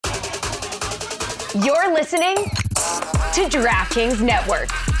You're listening to DraftKings Network.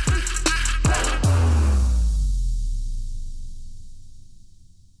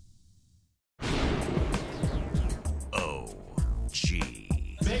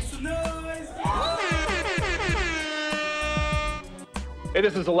 Make some noise! Hey,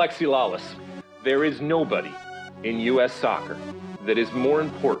 this is Alexi Lawless. There is nobody in U.S. soccer that is more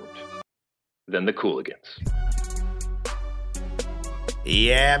important than the Cooligans.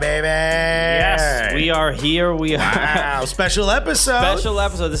 Yeah, baby. Yes, we are here. Wow, special episode. Special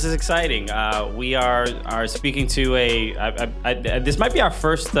episode. This is exciting. We are speaking to this might be our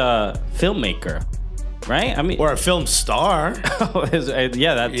first filmmaker, right? I mean, or a film star.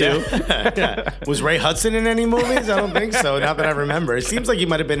 Yeah, that too. Yeah. Was Ray Hudson in any movies? I don't think so. Not that I remember. It seems like he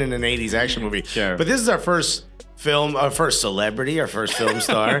might have been in an 80s action movie. Sure. But this is our first film, our first celebrity, our first film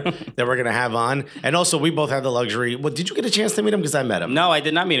star that we're going to have on. And also, we both had the luxury. Well, did you get a chance to meet him? Because I met him. No, I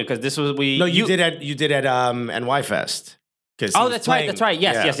did not meet him because this was No, you did at NY Fest. Oh, that's right.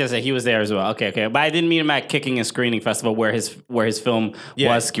 Yes. He was there as well. Okay. But I didn't meet him at Kicking and Screening Festival where his film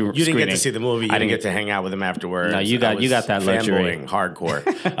was screening. You didn't get to see the movie. You didn't get to hang out with him afterwards. No, you got that luxury. Hardcore.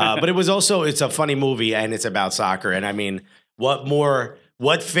 But it's a funny movie and it's about soccer. And I mean, what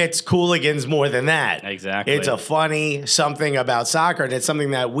fits Cooligans more than that? Exactly. It's a funny something about soccer, and it's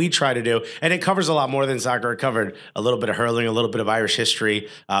something that we try to do. And it covers a lot more than soccer. It covered a little bit of hurling, a little bit of Irish history,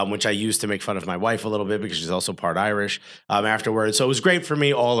 which I used to make fun of my wife a little bit because she's also part Irish afterwards. So it was great for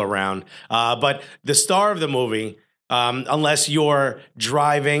me all around. But the star of the movie, unless you're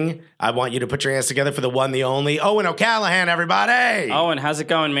driving, I want you to put your hands together for the one, the only, Eoin O'Callaghan, everybody. Owen, how's it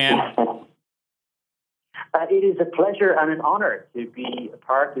going, man? It is a pleasure and an honor to be a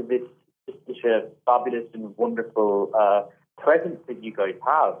part of this such a fabulous and wonderful presence that you guys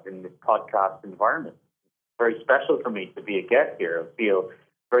have in this podcast environment. It's very special for me to be a guest here. I feel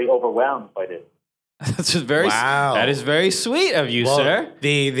very overwhelmed by this. Wow. That is very sweet of you, sir.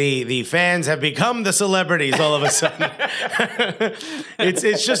 The fans have become the celebrities all of a sudden.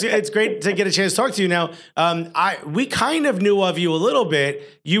 It's great to get a chance to talk to you now. We kind of knew of you a little bit.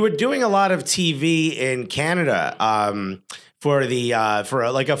 You were doing a lot of TV in Canada for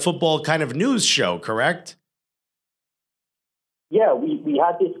a football kind of news show, correct? Yeah, we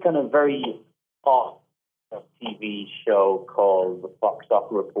had this kind of very off TV show called the Fox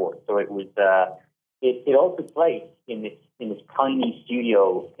Soccer Report. So it was. It all took place in this tiny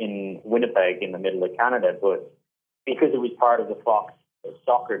studio in Winnipeg in the middle of Canada, but because it was part of the Fox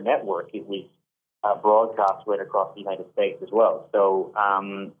Soccer Network, it was broadcast right across the United States as well. So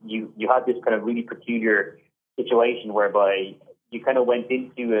you had this kind of really peculiar situation whereby you kind of went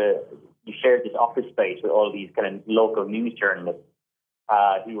into you shared this office space with all these kind of local news journalists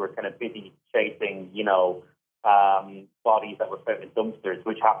who were kind of busy chasing, bodies that were found in dumpsters,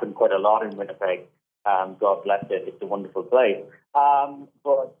 which happened quite a lot in Winnipeg. God bless it; it's a wonderful place.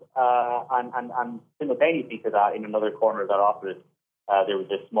 But simultaneously to that, in another corner of that office, there was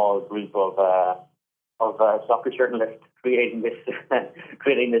a small group of soccer journalists creating this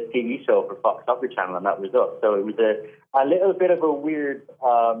TV show for Fox Soccer Channel, and that was us. So it was a little bit of a weird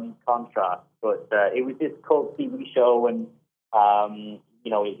contrast, but it was this cult TV show, and I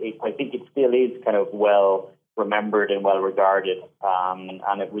think it still is kind of well remembered and well regarded,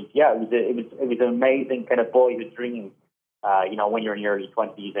 and it was an amazing kind of boyhood dream. When you're in your early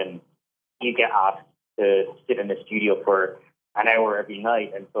 20s and you get asked to sit in the studio for an hour every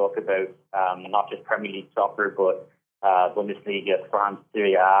night and talk about not just Premier League soccer but Bundesliga, France,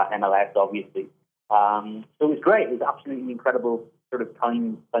 Serie A, MLS, obviously. So it was great. It was absolutely incredible sort of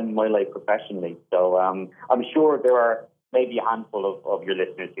time in my life professionally. So I'm sure there are maybe a handful of your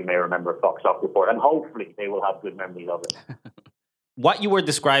listeners who may remember Fox Soccer Report, and hopefully they will have good memories of it. What you were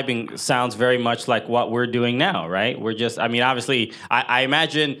describing sounds very much like what we're doing now, right? Obviously, I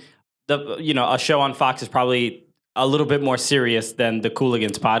imagine a show on Fox is probably a little bit more serious than the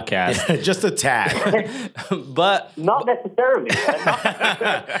Cooligans podcast. Just a tad. But not necessarily.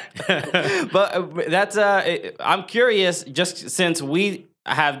 But that's I'm curious, just since we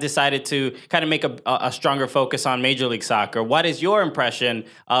have decided to kind of make a stronger focus on Major League Soccer. What is your impression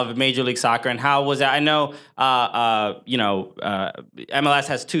of Major League Soccer, and how was that? I know, MLS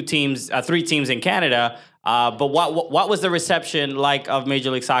has three teams in Canada, but what was the reception like of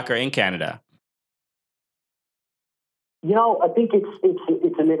Major League Soccer in Canada? I think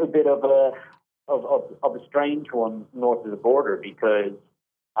it's a little bit of a strange one north of the border because,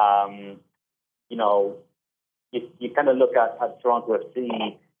 you kind of look at Toronto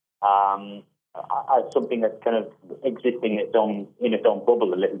FC as something that's kind of existing in its own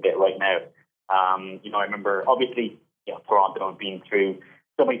bubble a little bit right now. I remember obviously Toronto being through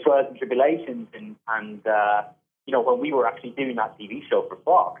so many trials and tribulations, and when we were actually doing that TV show for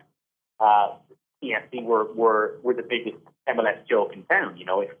Fox, TFC were the biggest MLS joke in town.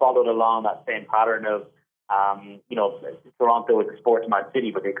 It followed along that same pattern of Toronto was a sports mad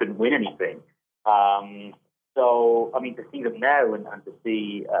city, but they couldn't win anything. So, I mean, to see them now and to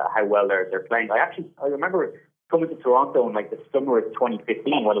see how well they're playing. I remember coming to Toronto in the summer of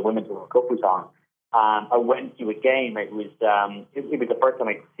 2015 while the Women's World Cup was on. I went to a game. It was the first time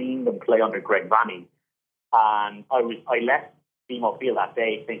I'd seen them play under Greg Vanney, and I left BMO Field that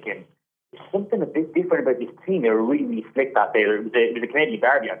day thinking there's something a bit different about this team. They were really, really slick that day. It was a Canadian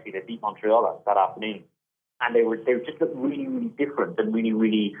derby actually. They beat Montreal that afternoon. And they were just really, really different and really,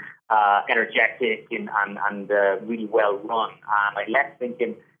 really energetic and really well run. And I left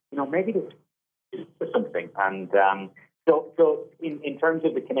thinking, maybe this is something. And so in terms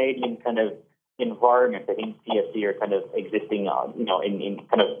of the Canadian kind of environment, I think CFC are kind of existing, in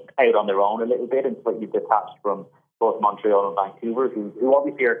kind of out on their own a little bit and slightly detached from both Montreal and Vancouver, who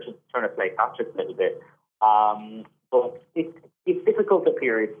obviously are just trying to play catch up a little bit. But it's difficult up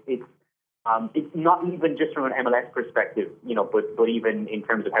here. It's not even just from an MLS perspective, but even in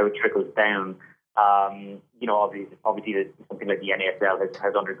terms of how it trickles down. Obviously there's something like the NASL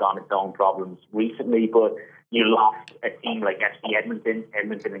has undergone its own problems recently, but you lost a team like FC Edmonton.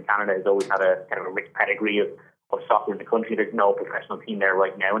 Edmonton in Canada has always had a kind of a rich pedigree of soccer in the country. There's no professional team there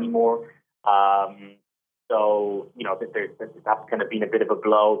right now anymore. So that's kind of been a bit of a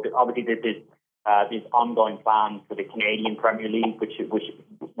blow. Obviously, there's ongoing plans for the Canadian Premier League, which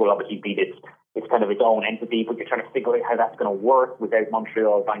will obviously be it's kind of its own entity, but you're trying to figure out how that's going to work without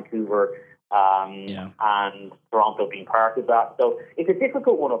Montreal, Vancouver, and Toronto being part of that. So it's a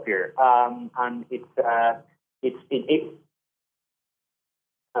difficult one up here, and it's a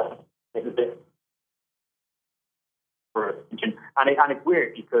bit. And it's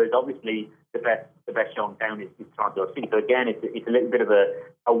weird because obviously the best show in town is Toronto FC. So again, it's a little bit of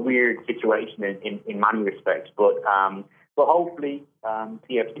a weird situation in many respects. But hopefully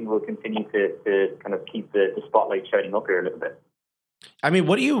TFC will continue to kind of keep the spotlight shining up here a little bit. I mean,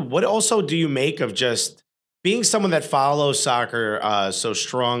 what also do you make of just being someone that follows soccer so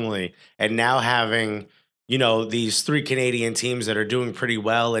strongly and now having these three Canadian teams that are doing pretty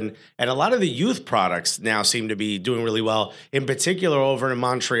well. And a lot of the youth products now seem to be doing really well, in particular over in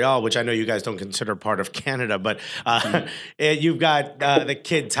Montreal, which I know you guys don't consider part of Canada, but you've got the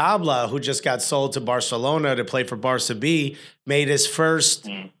kid Tabla, who just got sold to Barcelona to play for Barca B, made his first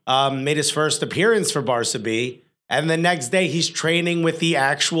appearance for Barca B. And the next day he's training with the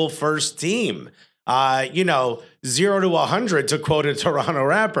actual first team. 0 to 100 to quote a Toronto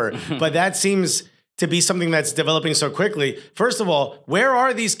rapper. But that seems to be something that's developing so quickly. First of all, where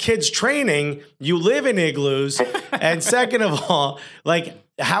are these kids training? You live in igloos. And second of all,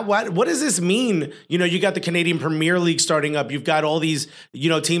 what does this mean? You got the Canadian Premier League starting up. You've got all these,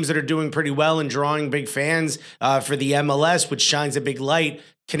 teams that are doing pretty well and drawing big fans for the MLS, which shines a big light.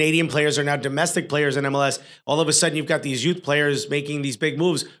 Canadian players are now domestic players in MLS. All of a sudden, you've got these youth players making these big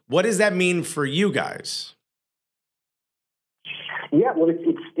moves. What does that mean for you guys? Yeah, well,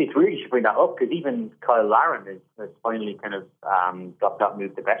 it's really should bring that up because even Kyle Larin has finally kind of got that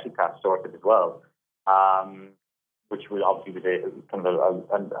move to Besiktas sorted as well, which was obviously kind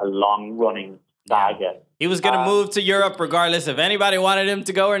of a long running saga. He was going to move to Europe regardless if anybody wanted him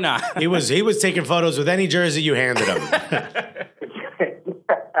to go or not. He was taking photos with any jersey you handed him.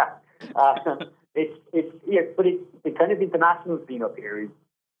 But the kind of international scene up here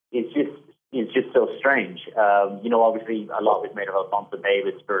is just so strange. Obviously a lot is made of Alphonso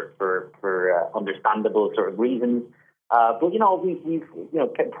Davies for understandable sort of reasons. But we've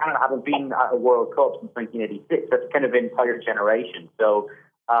Canada haven't been at a World Cup since 1986. That's kind of an entire generation. So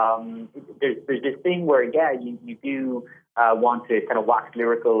there's this thing where you do want to kind of wax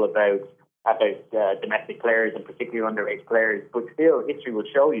lyrical about domestic players and particularly underage players, but still history will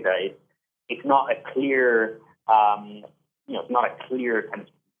show you that it's not a clear kind of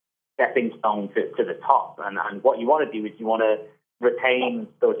stepping stone to the top. And what you want to do is you want to retain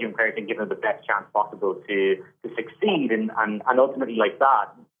those young players and give them the best chance possible to succeed. And ultimately like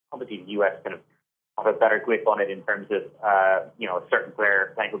that, obviously the US kind of have a better grip on it in terms of, a certain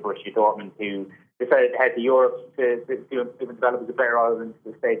player playing for Borussia Dortmund who decided to head to Europe to develop as a player rather than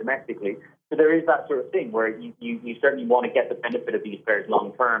to stay domestically. So there is that sort of thing where you certainly want to get the benefit of these players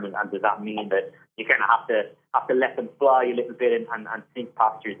long term, and does that mean that you kind of have to let them fly a little bit and see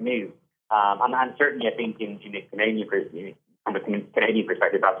pastures new? And certainly I think in the Canadian from a Canadian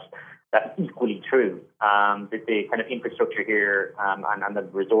perspective that's equally true. That the kind of infrastructure here and the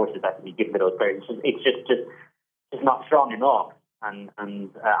resources that can be given to those players, it's just not strong enough. and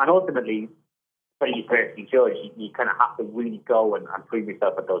ultimately, for you players to be judged, you kind of have to really go and prove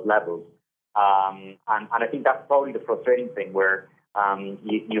yourself at those levels. And I think that's probably the frustrating thing, where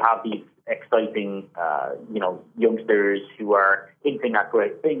you have these exciting, youngsters who are hinting at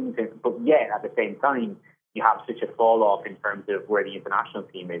great things, but yet at the same time, you have such a fall off in terms of where the international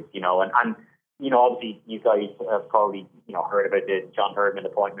team is, and obviously you guys have probably, heard about the John Herdman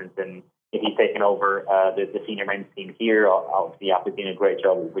appointment, and if he's taken over the senior men's team here, obviously after doing a great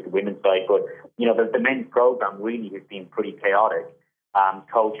job with the women's side. But, the men's program really has been pretty chaotic.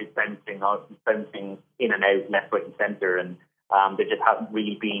 Coaches bouncing in and out, left, right and centre, and there just hasn't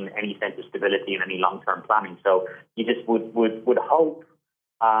really been any sense of stability and any long-term planning. So you just would hope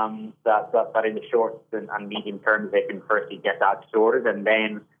that in the short and medium term they can firstly get that sorted, and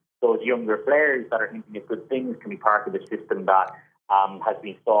then those younger players that are hinting at good things can be part of the system that has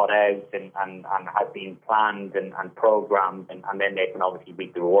been thought out and has been planned and programmed, and then they can obviously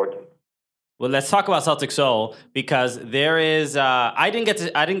reap the rewards. Well, let's talk about Celtic Soul, because there is. I didn't get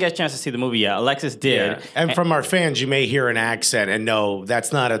a chance to see the movie yet. Alexis did, and from our fans, you may hear an accent, and no,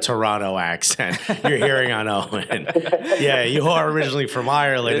 that's not a Toronto accent. You're hearing on Eoin. Yeah, you are originally from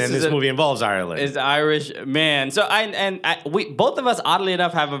Ireland, and this movie involves Ireland. It's Irish, man. So we both of us, oddly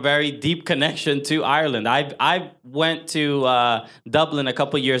enough, have a very deep connection to Ireland. I went to Dublin a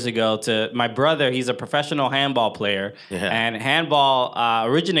couple years ago to my brother. He's a professional handball player, and handball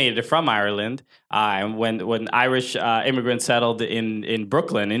originated from Ireland. When Irish immigrants settled in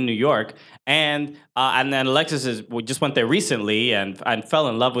Brooklyn, in New York, and then Alexis just went there recently and fell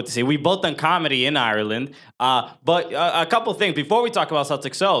in love with the city. We've both done comedy in Ireland, but a couple things before we talk about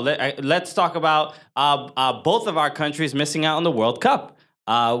Celtic Soul. Let's talk about both of our countries missing out on the World Cup.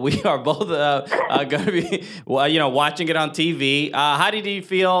 We are both going to be, watching it on TV. How did you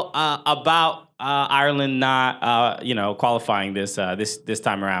feel about Ireland not, qualifying this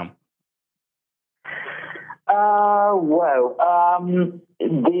time around?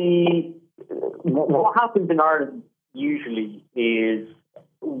 What happens in Ireland usually is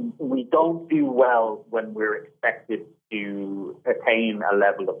we don't do well when we're expected to attain a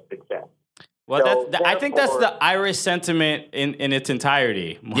level of success. Well, I think that's the Irish sentiment in its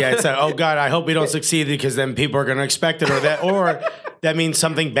entirety. Yeah, it's like, oh God, I hope we don't succeed, because then people are going to expect it, or that means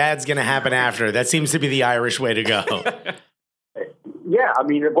something bad's going to happen after. That seems to be the Irish way to go. Yeah, I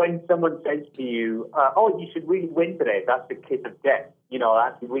mean, when someone says to you, "Oh, you should really win today," that's the kiss of death.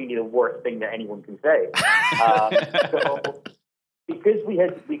 That's really the worst thing that anyone can say. So, because we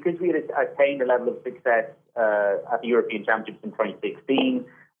had attained a level of success at the European Championships in 2016,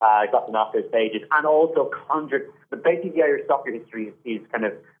 got to knockout stages, and also conjured. But basically, the Irish soccer history is kind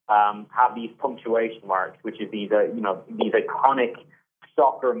of have these punctuation marks, which is these iconic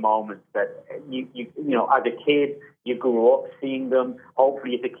soccer moments that you as a kid you grew up seeing them.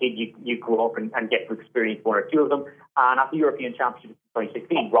 Hopefully, as a kid you grew up and get to experience one or two of them. And at the European Championships in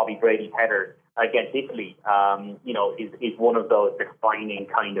 2016, Robbie Brady's header against Italy, is one of those defining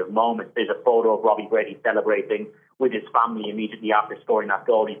kind of moments. There's a photo of Robbie Brady celebrating with his family immediately after scoring that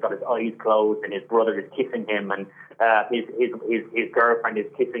goal. He's got his eyes closed, and his brother is kissing him, and his girlfriend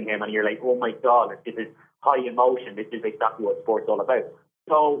is kissing him, and you're like, oh my God, this is high emotion. This is exactly what sport's all about.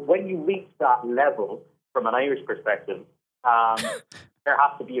 So when you reach that level, from an Irish perspective, there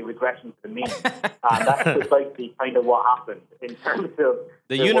has to be a regression to the mean. That's precisely kind of what happened in terms of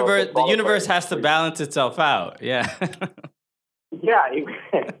the universe. The universe has to balance itself out. Yeah. Yeah.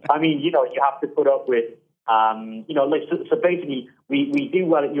 I mean, you have to put up with, so basically we do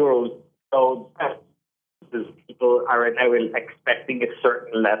well at Euros. So people are now expecting a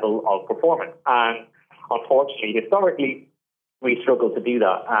certain level of performance. And unfortunately, historically, we struggled to do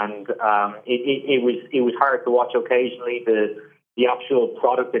that, and it was hard to watch occasionally. The actual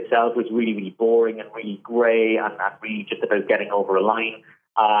product itself was really, really boring and really grey, and really just about getting over a line.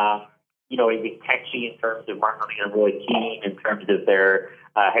 It was catchy in terms of Martin O'Neill and Roy Keane, in terms of their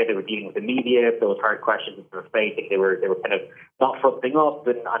how they were dealing with the media, those hard questions that they were facing. They were kind of not fronting up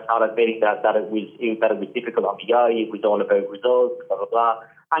and not admitting that it was difficult on the eye. It was all about results, blah blah blah,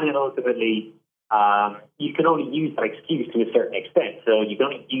 and then ultimately. You can only use that excuse to a certain extent. So you can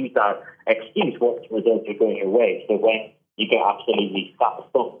only use that excuse once the results are going your way. So when you get absolutely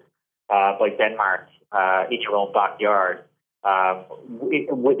stumped by Denmark in your own backyard,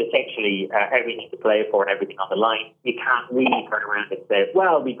 with essentially everything to play for and everything on the line, you can't really turn around and say,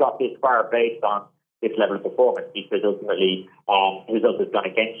 well, we got this far based on this level of performance, because ultimately the result has gone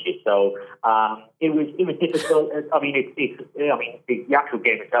against you. So it was difficult. I mean, the actual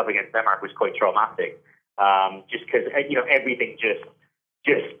game itself against Denmark was quite traumatic, just because everything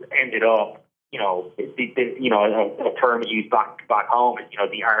just ended up a term used back home is,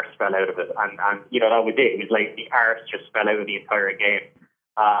 the arse fell out of it, and that was it. It was like the arse just fell out of the entire game.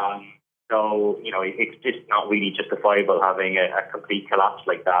 So it's just not really justifiable having a complete collapse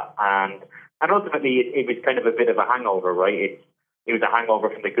like that, and ultimately it was kind of a bit of a hangover, right? It was a hangover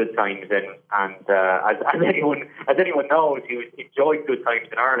from the good times, and as anyone knows who enjoyed good times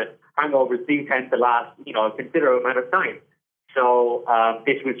in Ireland, hangovers do tend to last a considerable amount of time. So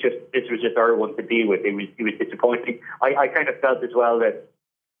this was just our one to deal with. It was disappointing. I kind of felt as well that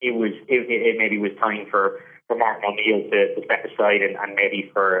it maybe was time for Martin O'Neill to step aside and maybe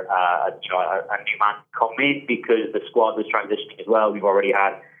for a new man to come in, because the squad was transitioning as well. We've already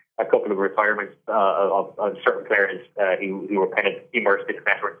had a couple of retirements of certain players who were kind of immersed in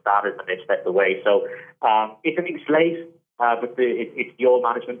veteran status, and they've stepped away. So it's a new slate, but it's the old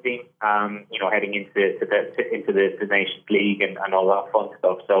management team, heading into the Nations League and all that fun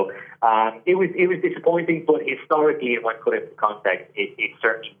stuff. So it was disappointing, but historically, if I put it into context, it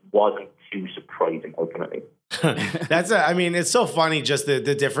certainly wasn't too surprising ultimately. It's so funny, just the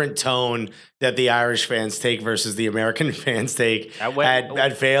different tone that the Irish fans take versus the American fans take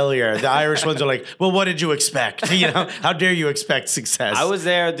at failure. The Irish ones are like, well, what did you expect? How dare you expect success? I was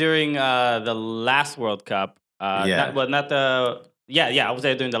there during the last World Cup. I was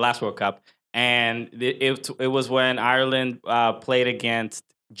there during the last World Cup, and it was when Ireland played against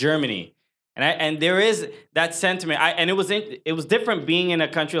Germany. And there is that sentiment, and it was different being in a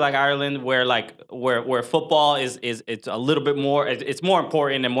country like Ireland where football is it's a little bit more, it's more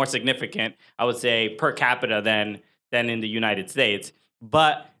important and more significant, I would say, per capita than in the United States.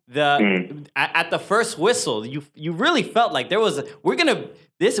 But at the first whistle, you really felt like we're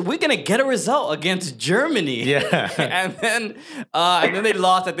gonna get a result against Germany. Yeah, and then they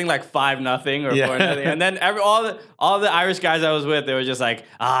lost, I think, like 5-0 or 4-0. And then all the Irish guys I was with, they were just like,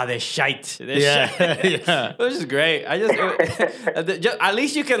 they're shite. Shite. It was just great. At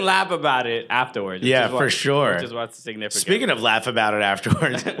least you can laugh about it afterwards. For sure. Which is what's significant. Speaking of laugh about it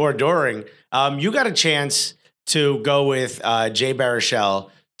afterwards or during, you got a chance to go with Jay Baruchel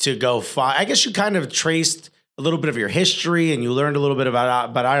to go I guess you kind of traced a little bit of your history and you learned a little bit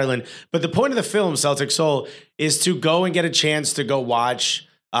about Ireland. But the point of the film, Celtic Soul, is to go and get a chance to go watch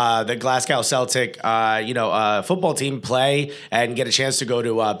the Glasgow Celtic, football team play and get a chance to go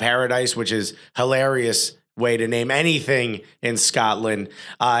to Paradise, which is hilarious way to name anything in Scotland.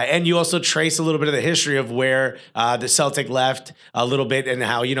 And you also trace a little bit of the history of where the Celtic left a little bit and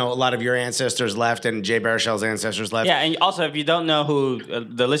how, a lot of your ancestors left and Jay Baruchel's ancestors left. Yeah, and also if you don't know who,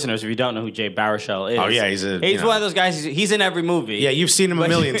 the listeners, if you don't know who Jay Baruchel is. Oh, yeah, he's one of those guys, he's in every movie. Yeah, you've seen him a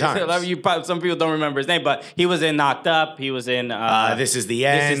million times. Some people don't remember his name, but he was in Knocked Up, he was in... This Is the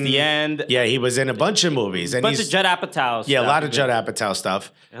End. This Is the End. Yeah, he was in a bunch of movies. A bunch of Judd Apatow stuff. Yeah, a lot of Judd Apatow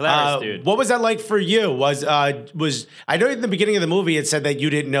stuff. Hilarious, dude. What was that like for you? Was I know in the beginning of the movie it said that you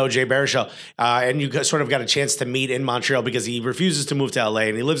didn't know Jay Baruchel, and you sort of got a chance to meet in Montreal because he refuses to move to LA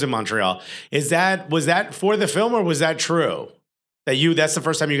and he lives in Montreal. Was that for the film or was that true? That's the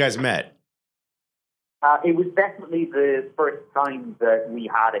first time you guys met? It was definitely the first time that we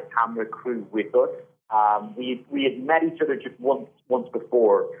had a camera crew with us. We had met each other just once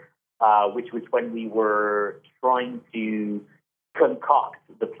before, which was when we were trying to concoct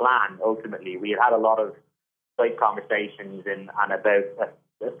the plan. Ultimately, we had a lot of side conversations and about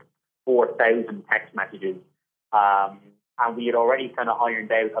 4,000 text messages, and we had already kind of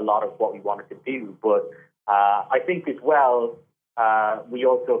ironed out a lot of what we wanted to do. But I think as well, we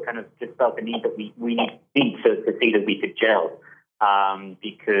also kind of just felt the need that we need to see that we could gel,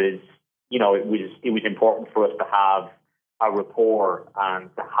 because it was important for us to have a rapport and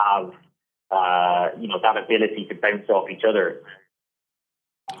to have that ability to bounce off each other.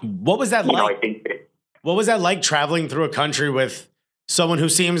 What was that like? I think what was that like traveling through a country with someone who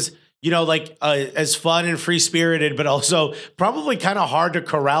seems, as fun and free-spirited, but also probably kind of hard to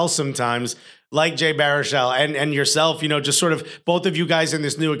corral sometimes, like Jay Baruchel and yourself, just sort of both of you guys in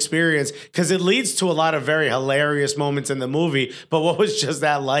this new experience, because it leads to a lot of very hilarious moments in the movie. But what was just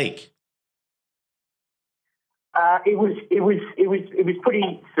that like? It was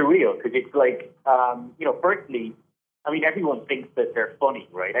pretty surreal, because it's like, firstly, everyone thinks that they're funny,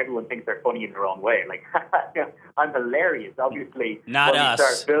 right? Everyone thinks they're funny in their own way. Like, I'm hilarious, obviously. Not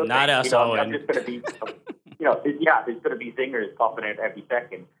us. Filming, not us, Owen. Owen. I'm just going to be, there's going to be zingers popping out every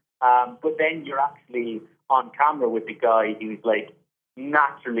second. But then you're actually on camera with the guy who's like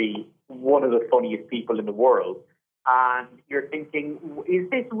naturally one of the funniest people in the world. And you're thinking, is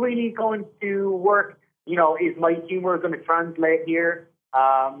this really going to work? Is my humor going to translate here?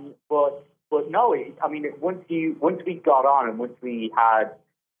 But no, once we got on and once we had,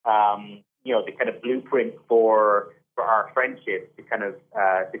 the kind of blueprint for our friendship to kind of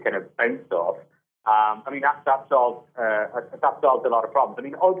bounce off. I mean, that solves a lot of problems. I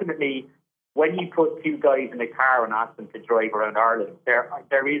mean, ultimately, when you put two guys in a car and ask them to drive around Ireland,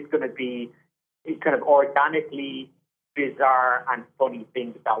 there is going to be kind of organically bizarre and funny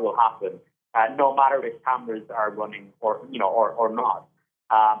things that will happen, no matter if cameras are running or not.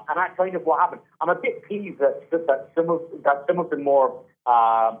 And that's kind of what happened. I'm a bit pleased that some of the more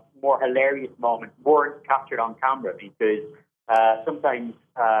hilarious moments weren't captured on camera, because sometimes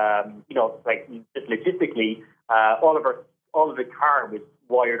like just logistically, all of the car was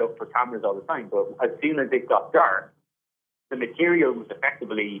wired up for cameras all the time. But as soon as it got dark, the material was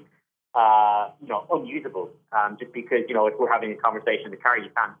effectively unusable. Just because if we're having a conversation in the car, you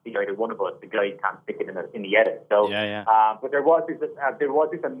can't see either one of us. The guy can't stick it in the edit. So, but there was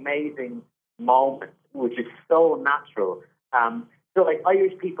this amazing moment, which is so natural. So like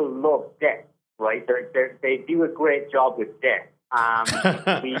Irish people love death, right? They do a great job with death.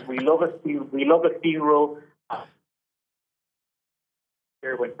 We love a funeral.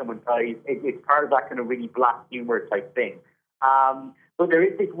 When someone dies, it's part of that kind of really black humor type thing. But there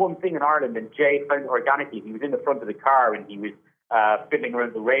is this one thing in Ireland, and Jay found it organically. He was in the front of the car and he was fiddling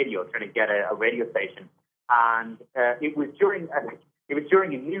around the radio, trying to get a radio station. And it was during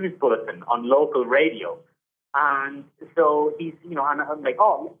a news bulletin on local radio. And so he's, and I'm like,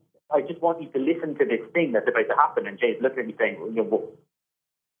 oh, I just want you to listen to this thing that's about to happen. And Jay's looking at me saying,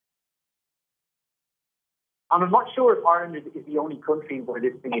 and I'm not sure if Ireland is the only country where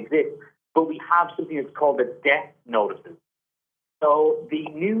this thing exists, but we have something that's called the death notices. So the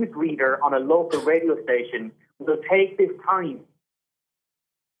newsreader on a local radio station will take this time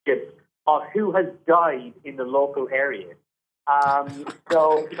of who has died in the local area.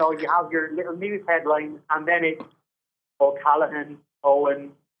 So, you have your little news headlines, and then it's O'Callaghan, Eoin,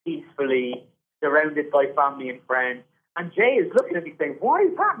 peacefully, surrounded by family and friends. And Jay is looking at me saying, what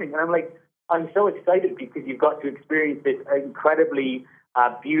is happening? And I'm like, I'm so excited because you've got to experience this incredibly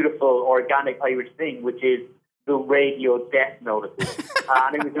beautiful, organic Irish thing, which is the radio death notices.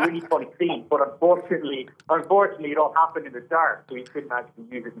 And it was a really funny scene, but unfortunately, it all happened in the dark, so we couldn't actually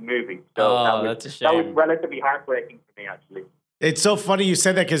use it in the movie. So that's a shame. That was relatively heartbreaking for me, actually. It's so funny you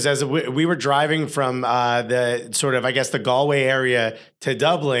said that, because as we were driving from the sort of, I guess, the Galway area to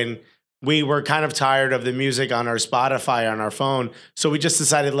Dublin, we were kind of tired of the music on our Spotify on our phone. So we just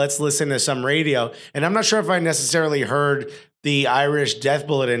decided, let's listen to some radio. And I'm not sure if I necessarily heard the Irish Death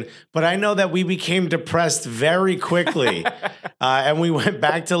Bulletin, but I know that we became depressed very quickly. And we went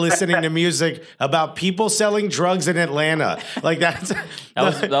back to listening to music about people selling drugs in Atlanta. Like that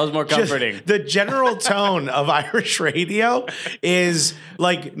was more comforting. The general tone of Irish radio is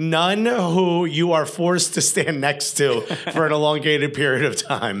like none who you are forced to stand next to for an elongated period of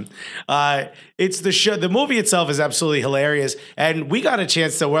time. It's the show. The movie itself is absolutely hilarious. And we got a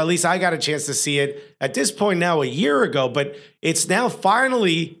chance to, or at least I got a chance to see it at this point now a year ago, but it's now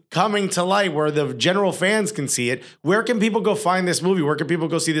finally coming to light where the general fans can see it. Where can people go find this movie? Where can people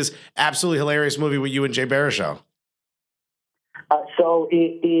go see this absolutely hilarious movie with you and Jay Baruchel? So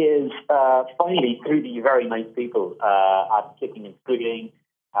it is finally through the very nice people at Kicking and Scooting,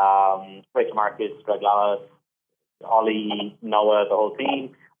 Rachel Marcus, Greg Lallis, Ollie, Noah, the whole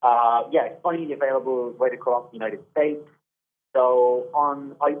team. It's finally available right across the United States. So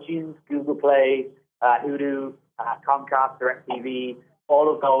on iTunes, Google Play, Hulu, Comcast, DirecTV,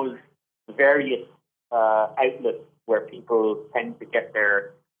 all of those various outlets where people tend to get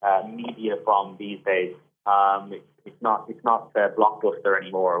their media from these days. It's not Blockbuster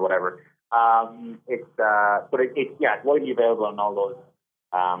anymore or whatever. It's widely available on all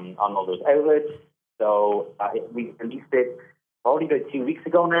those outlets. So we released it only about 2 weeks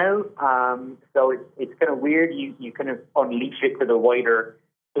ago now. So it's kind of weird. You kind of unleash it to the wider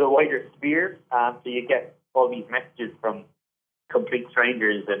sphere. So you get all these messages from complete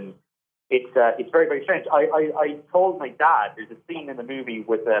strangers, and it's very, very strange. I told my dad, there's a scene in the movie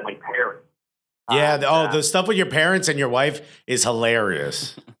with my parents. The stuff with your parents and your wife is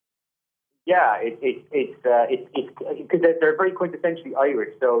hilarious. Yeah, it's because they're very quintessentially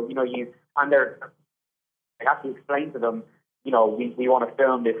Irish. So I have to explain to them, we want to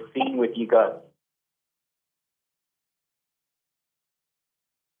film this scene with you guys.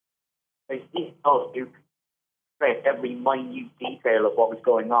 They see every minute detail of what was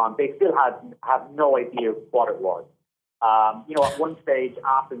going on. They still have no idea what it was. At one stage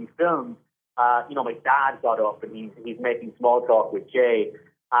after we filmed, my dad got up and he's making small talk with Jay,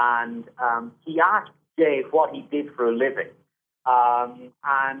 and he asked Jay what he did for a living.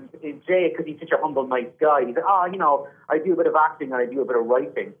 And Jay, because he's such a humble, nice guy, he said, I do a bit of acting and I do a bit of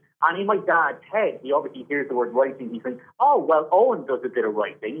writing. And in my dad's head, he obviously hears the word writing. He thinks, oh, well, Eoin does a bit of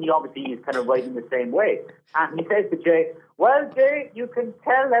writing. He obviously is kind of writing the same way. And he says to Jay, well, Jay, you can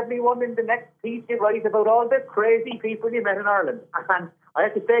tell everyone in the next piece you write about all the crazy people you met in Ireland. And I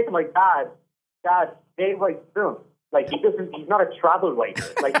have to say to my Dad, Jay writes films. Like, he's not a travel writer.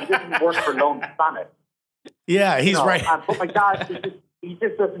 Like, he doesn't work for Lone Planet. Yeah, he's right. But my dad, he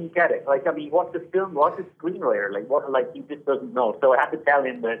just doesn't get it. Like, I mean, what's the film? What's the screenwriter? Like, he just doesn't know. So I had to tell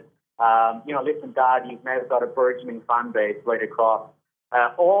him that, listen, Dad, you've now got a burgeoning fan base right across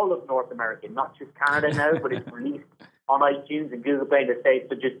all of North America, not just Canada now, but it's released on iTunes and Google Play in the States.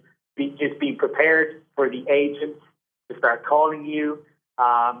 So just be prepared for the agents to start calling you.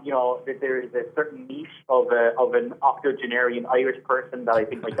 That there is a certain niche of an octogenarian Irish person that I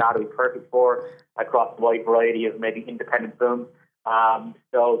think my dad would be perfect for across a wide variety of maybe independent films.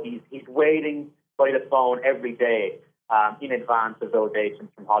 So he's waiting by the phone every day in advance of those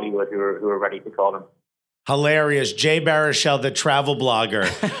agents from Hollywood who are ready to call him. Hilarious. Jay Baruchel, the travel blogger.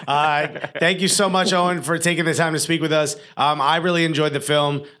 Thank you so much, Eoin, for taking the time to speak with us. I really enjoyed the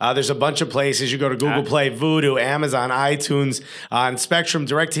film. There's a bunch of places. You go to Google Play, Vudu, Amazon, iTunes, on Spectrum,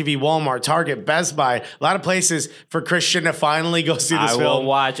 DirecTV, Walmart, Target, Best Buy. A lot of places for Christian to finally go see this film. I will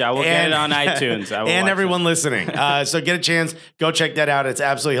watch. I will get it on iTunes. And everyone listening. So get a chance. Go check that out. It's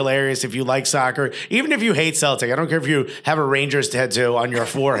absolutely hilarious if you like soccer. Even if you hate Celtic. I don't care if you have a Rangers tattoo on your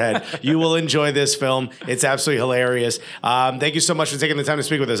forehead. You will enjoy this film. It's absolutely hilarious. Thank you so much for taking the time to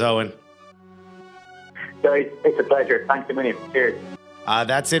speak with us, Eoin. It's a pleasure. Thanks a million. Cheers.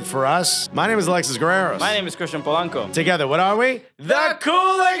 That's it for us. My name is Alexis Guerreros. My name is Christian Polanco. Together, what are we? The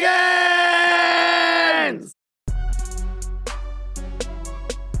Cooligans!